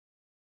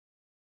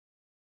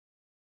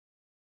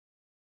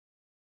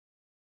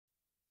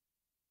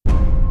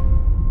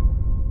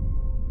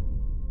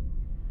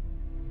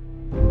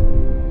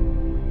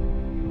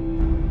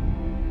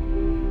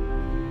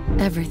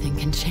Everything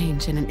can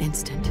change in an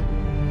instant,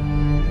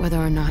 whether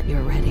or not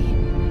you're ready.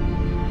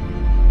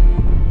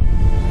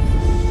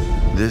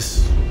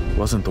 This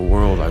wasn't the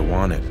world I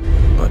wanted,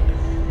 but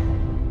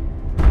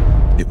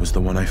it was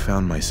the one I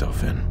found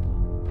myself in.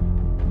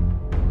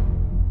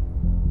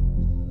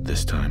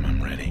 This time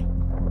I'm ready.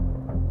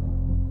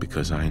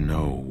 Because I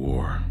know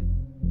war.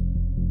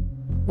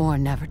 War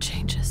never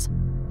changes.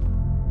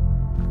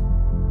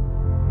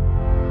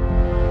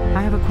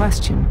 I have a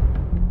question.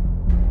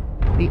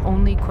 The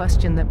only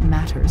question that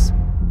matters.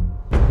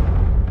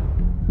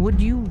 Would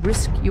you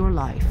risk your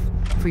life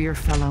for your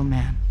fellow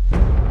man,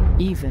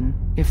 even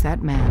if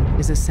that man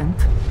is a synth?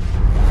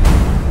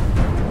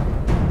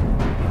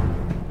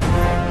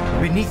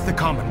 Beneath the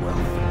Commonwealth,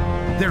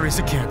 there is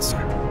a cancer,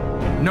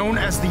 known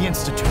as the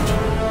Institute.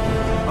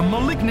 A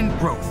malignant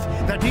growth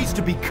that needs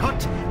to be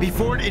cut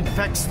before it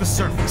infects the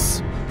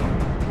surface.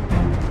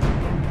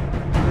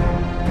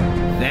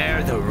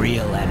 They're the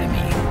real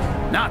enemy.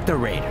 Not the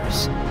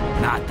Raiders.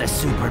 Not the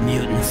super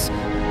mutants.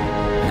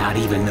 Not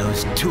even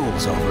those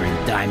tools over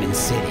in Diamond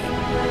City.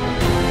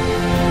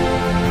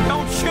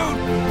 Don't shoot!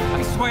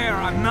 I swear,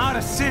 I'm not a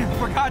synth.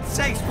 For God's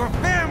sakes, we're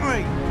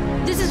family!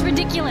 This is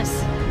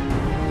ridiculous.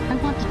 I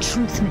want the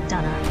truth,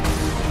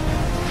 McDonough.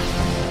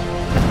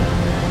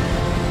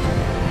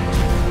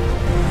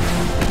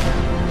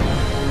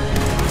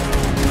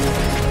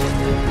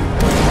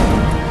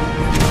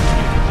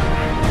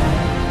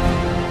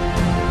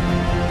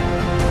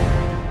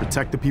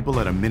 Protect the people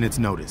at a minute's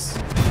notice.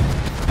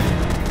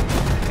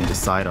 And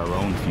decide our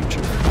own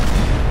future.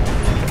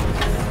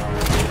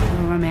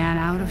 We're a man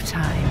out of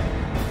time,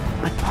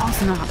 but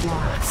all's not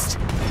lost.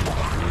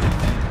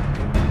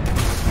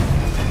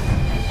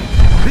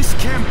 This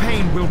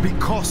campaign will be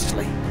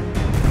costly.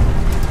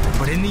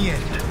 But in the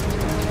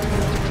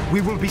end,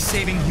 we will be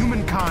saving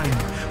humankind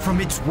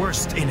from its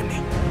worst enemy.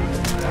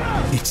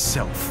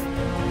 Itself.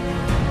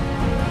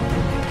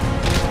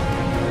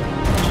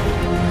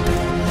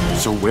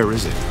 So where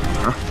is it,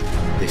 huh?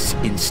 This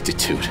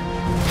institute.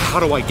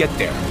 How do I get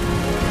there?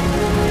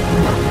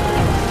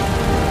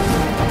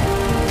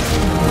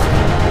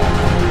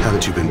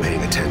 Haven't you been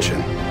paying attention?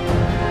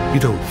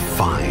 You don't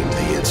find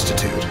the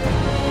institute.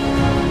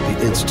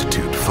 The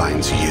institute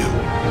finds you.